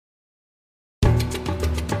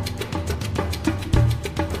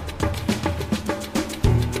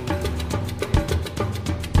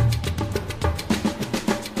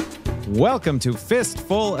Welcome to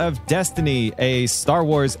Fistful of Destiny, a Star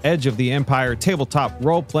Wars Edge of the Empire tabletop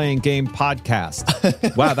role-playing game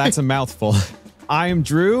podcast. Wow, that's a mouthful. I'm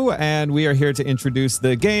Drew, and we are here to introduce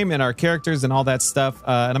the game and our characters and all that stuff.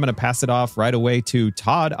 And I'm going to pass it off right away to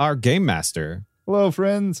Todd, our game master. Hello,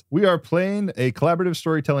 friends. We are playing a collaborative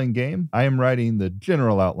storytelling game. I am writing the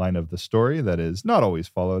general outline of the story that is not always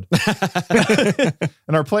followed.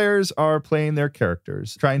 And our players are playing their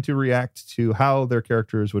characters, trying to react to how their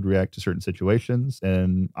characters would react to certain situations.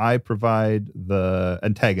 And I provide the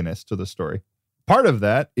antagonist to the story. Part of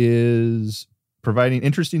that is providing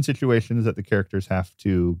interesting situations that the characters have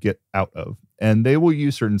to get out of. And they will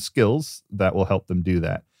use certain skills that will help them do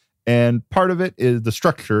that. And part of it is the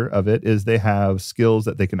structure of it is they have skills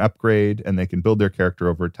that they can upgrade and they can build their character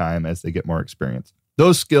over time as they get more experience.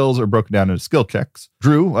 Those skills are broken down into skill checks.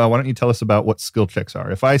 Drew, why don't you tell us about what skill checks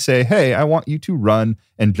are? If I say, hey, I want you to run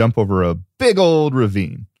and jump over a big old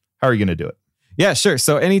ravine, how are you going to do it? Yeah, sure.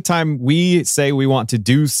 So anytime we say we want to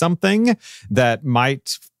do something that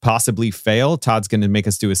might possibly fail, Todd's going to make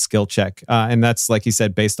us do a skill check. And that's, like he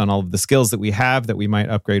said, based on all of the skills that we have that we might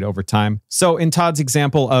upgrade over time. So in Todd's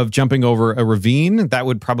example of jumping over a ravine, that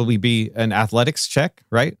would probably be an athletics check,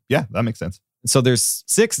 right? Yeah, that makes sense. So there's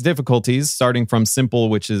 6 difficulties, starting from simple,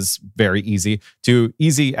 which is very easy, to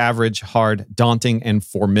easy, average, hard, daunting, and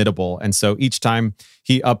formidable. And so each time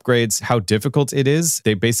he upgrades how difficult it is,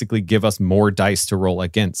 they basically give us more dice to roll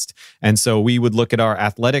against. And so we would look at our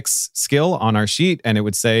athletics skill on our sheet, and it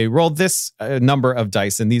would say, roll this number of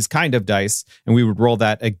dice and these kind of dice. And we would roll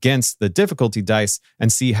that against the difficulty dice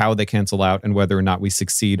and see how they cancel out and whether or not we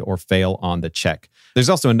succeed or fail on the check. There's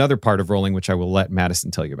also another part of rolling, which I will let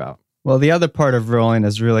Madison tell you about. Well, the other part of rolling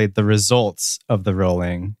is really the results of the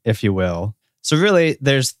rolling, if you will. So really,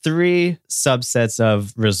 there's 3 subsets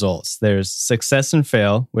of results. There's success and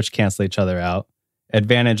fail, which cancel each other out.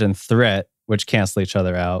 Advantage and threat, which cancel each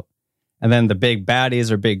other out. And then the big baddies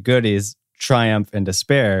or big goodies, triumph and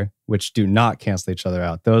despair, which do not cancel each other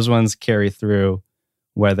out. Those ones carry through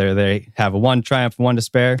whether they have a 1 triumph, 1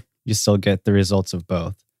 despair, you still get the results of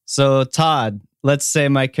both. So Todd, let's say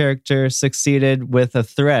my character succeeded with a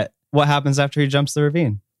threat. What happens after he jumps the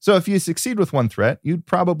ravine? So if you succeed with 1 threat, you'd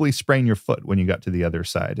probably sprain your foot when you got to the other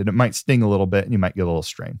side. And it might sting a little bit and you might get a little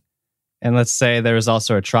strain. And let's say there was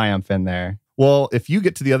also a triumph in there. Well, if you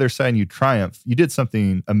get to the other side and you triumph, you did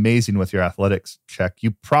something amazing with your athletics check.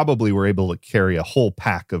 You probably were able to carry a whole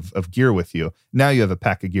pack of gear with you. Now you have a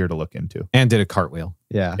pack of gear to look into. And did a cartwheel.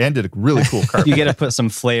 Yeah. And did a really cool cartwheel. You get to put some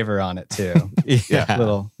flavor on it too. Yeah.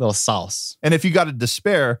 Little sauce. And if you got a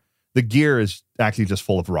despair, the gear is actually just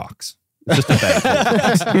full of rocks. It's just a bag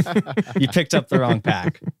full of rocks. You picked up the wrong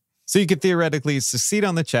pack. So you could theoretically succeed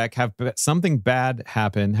on the check, have something bad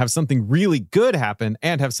happen, have something really good happen,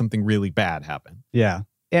 and have something really bad happen. Yeah.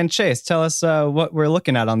 And Chase, tell us what we're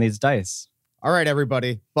looking at on these dice. All right,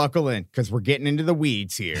 everybody, buckle in because we're getting into the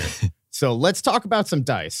weeds here. So let's talk about some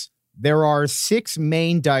dice. There are 6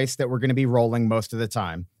 main dice that we're going to be rolling most of the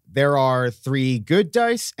time. There are 3 good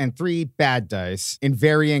dice and 3 bad dice in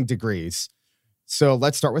varying degrees. So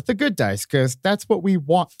let's start with the good dice because that's what we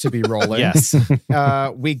want to be rolling. Yes.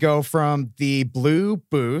 We go from the blue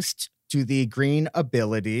boost to the green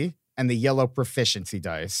ability and the yellow proficiency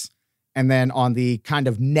dice. And then on the kind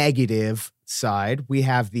of negative side, we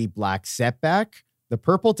have the black setback, the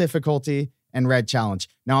purple difficulty, and red challenge.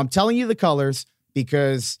 Now, I'm telling you the colors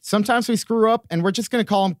because sometimes we screw up and we're just going to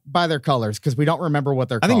call them by their colors because we don't remember what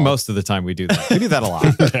they're called. I think most of the time we do that. We do that a lot.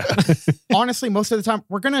 Honestly, most of the time,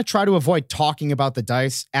 we're going to try to avoid talking about the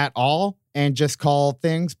dice at all and just call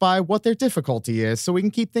things by what their difficulty is so we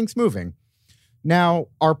can keep things moving. Now,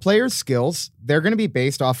 our players' skills, they're going to be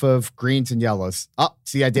based off of greens and yellows. Oh,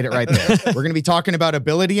 see, I did it right there. We're going to be talking about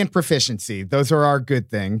ability and proficiency. Those are our good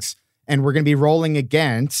things. And we're going to be rolling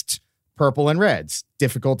against purple and reds,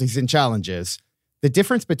 difficulties and challenges. The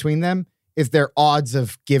difference between them is their odds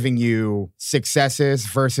of giving you successes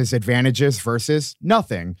versus advantages versus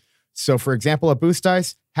nothing. So, for example, a boost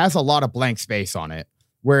dice has a lot of blank space on it,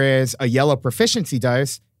 whereas a yellow proficiency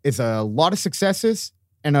dice is a lot of successes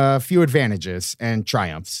and a few advantages and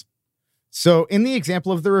triumphs. So in the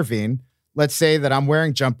example of the ravine, let's say that I'm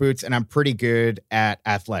wearing jump boots and I'm pretty good at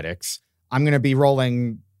athletics. I'm going to be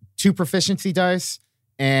rolling 2 proficiency dice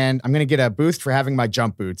and I'm going to get a boost for having my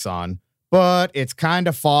jump boots on. But it's kind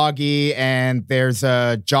of foggy and there's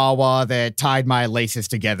a Jawa that tied my laces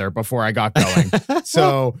together before I got going.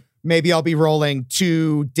 So maybe I'll be rolling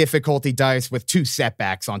 2 difficulty dice with 2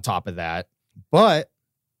 setbacks on top of that. But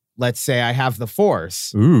let's say I have the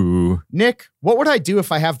force. Ooh. Nick, what would I do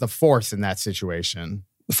if I have the force in that situation?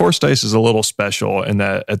 The Force dice is a little special in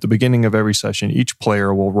that at the beginning of every session, each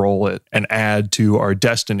player will roll it and add to our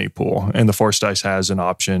destiny pool. And the Force dice has an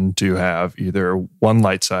option to have either one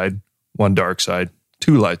light side, one dark side,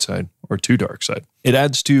 two light side, or two dark side. It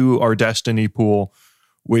adds to our destiny pool,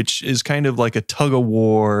 which is kind of like a tug of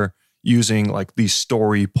war using like these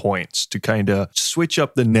story points to kind of switch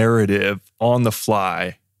up the narrative on the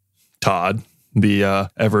fly. Todd, the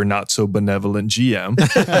ever not so benevolent GM,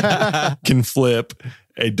 can flip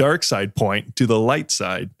a dark side point to the light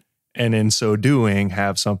side, and in so doing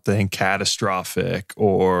have something catastrophic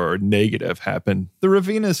or negative happen. The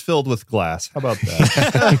ravine is filled with glass. How about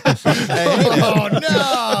that? Oh,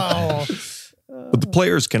 no. But the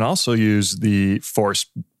players can also use the Force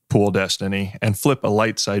pool destiny and flip a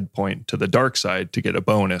light side point to the dark side to get a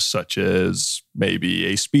bonus, such as maybe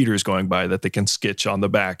a speeder's going by that they can skitch on the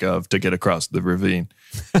back of to get across the ravine.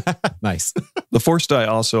 Nice. The Force die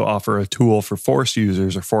also offer a tool for Force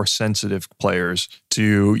users or Force sensitive players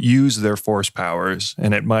to use their Force powers,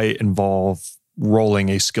 and it might involve rolling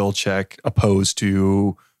a skill check opposed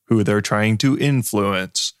to who they're trying to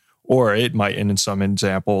influence, or it might, in some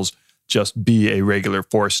examples, just be a regular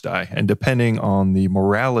Force die. And depending on the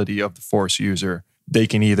morality of the Force user, they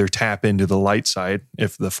can either tap into the light side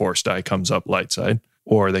if the Force die comes up light side,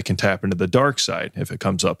 or they can tap into the dark side if it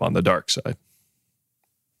comes up on the dark side.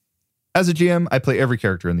 As a GM, I play every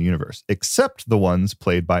character in the universe, except the ones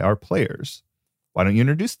played by our players. Why don't you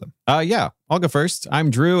introduce them? Yeah, I'll go first. I'm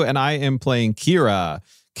Drew, and I am playing Kira.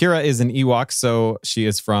 Kira is an Ewok, so she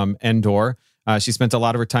is from Endor. She spent a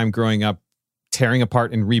lot of her time growing up tearing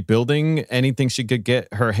apart and rebuilding anything she could get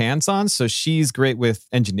her hands on. So she's great with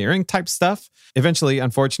engineering type stuff. Eventually,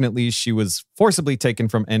 unfortunately, she was forcibly taken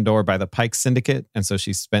from Endor by the Pike Syndicate. And so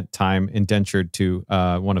she spent time indentured to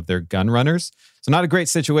one of their gun runners. So not a great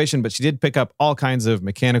situation, but she did pick up all kinds of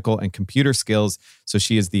mechanical and computer skills. So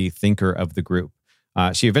she is the thinker of the group.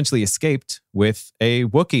 She eventually escaped with a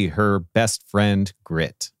Wookiee, her best friend,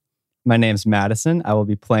 Grit. My name's Madison. I will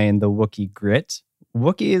be playing the Wookiee Grit.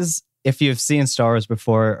 Wookiees, if you've seen Star Wars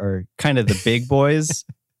before, are kind of the big boys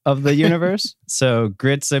of the universe. So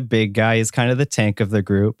Grit's a big guy. He's kind of the tank of the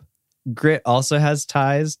group. Grit also has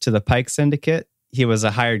ties to the Pike Syndicate. He was a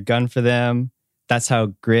hired gun for them. That's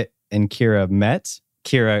how Grit and Kira met.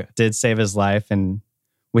 Kira did save his life, and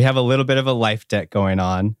we have a little bit of a life debt going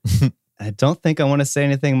on. I don't think I want to say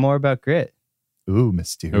anything more about Grit. Ooh,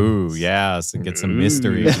 mysterious. Ooh, yeah. So get some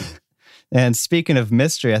mystery. And speaking of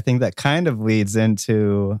mystery, I think that kind of leads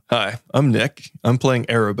into... Hi, I'm Nick. I'm playing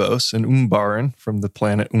Erebos, an Umbaran from the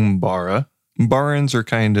planet Umbara. Umbarans are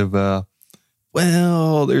kind of,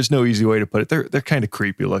 well, there's no easy way to put it. They're kind of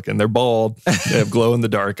creepy looking. They're bald. They have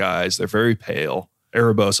glow-in-the-dark eyes. They're very pale.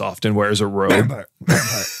 Erebos often wears a robe. Vampire.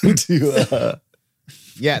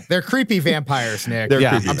 Yeah, they're creepy vampires, Nick. They're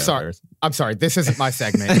Yeah, creepy I'm vampires. I'm sorry. This isn't my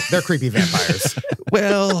segment. They're creepy vampires.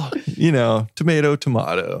 Well, tomato,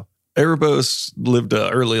 tomato. Erebos lived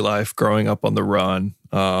an early life growing up on the run,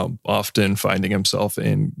 often finding himself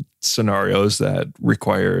in scenarios that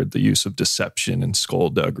required the use of deception and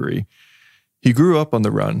skullduggery. He grew up on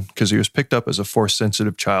the run because he was picked up as a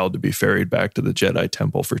Force-sensitive child to be ferried back to the Jedi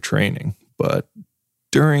Temple for training. But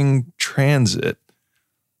during transit,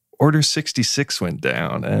 Order 66 went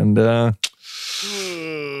down, and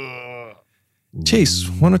Chase,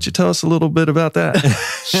 why don't you tell us a little bit about that?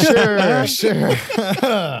 Sure.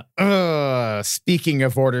 Speaking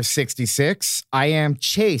of Order 66, I am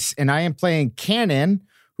Chase, and I am playing Kanan,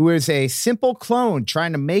 who is a simple clone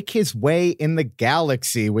trying to make his way in the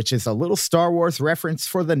galaxy, which is a little Star Wars reference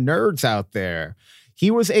for the nerds out there.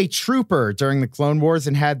 He was a trooper during the Clone Wars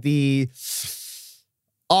and had the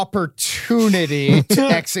opportunity to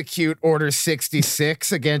execute Order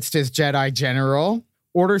 66 against his Jedi general.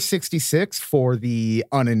 Order 66, for the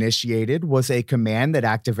uninitiated, was a command that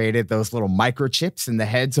activated those little microchips in the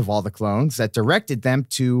heads of all the clones that directed them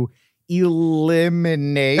to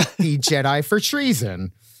eliminate the Jedi for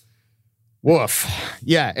treason. Woof.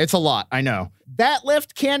 Yeah, it's a lot, I know. That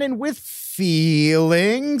left Kanan with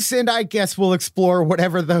feelings, and I guess we'll explore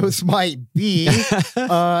whatever those might be.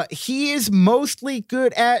 He is mostly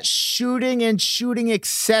good at shooting and shooting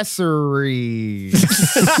accessories.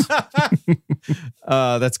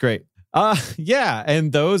 That's great. Yeah,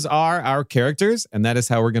 and those are our characters, and that is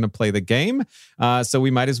how we're going to play the game. So we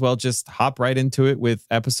might as well just hop right into it with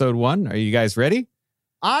episode 1. Are you guys ready?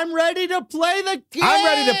 I'm ready to play the game. I'm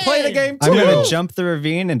ready to play the game too. I'm going to jump the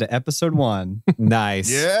ravine into episode 1.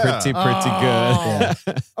 Nice. Yeah. Pretty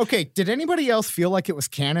good. Okay, did anybody else feel like it was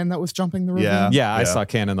canon that was jumping the ravine? Yeah. Yeah, I saw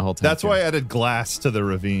Canon the whole time. That's too. why I added glass to the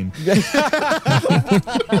ravine.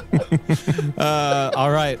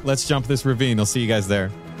 All right, let's jump this ravine. I'll see you guys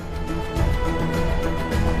there.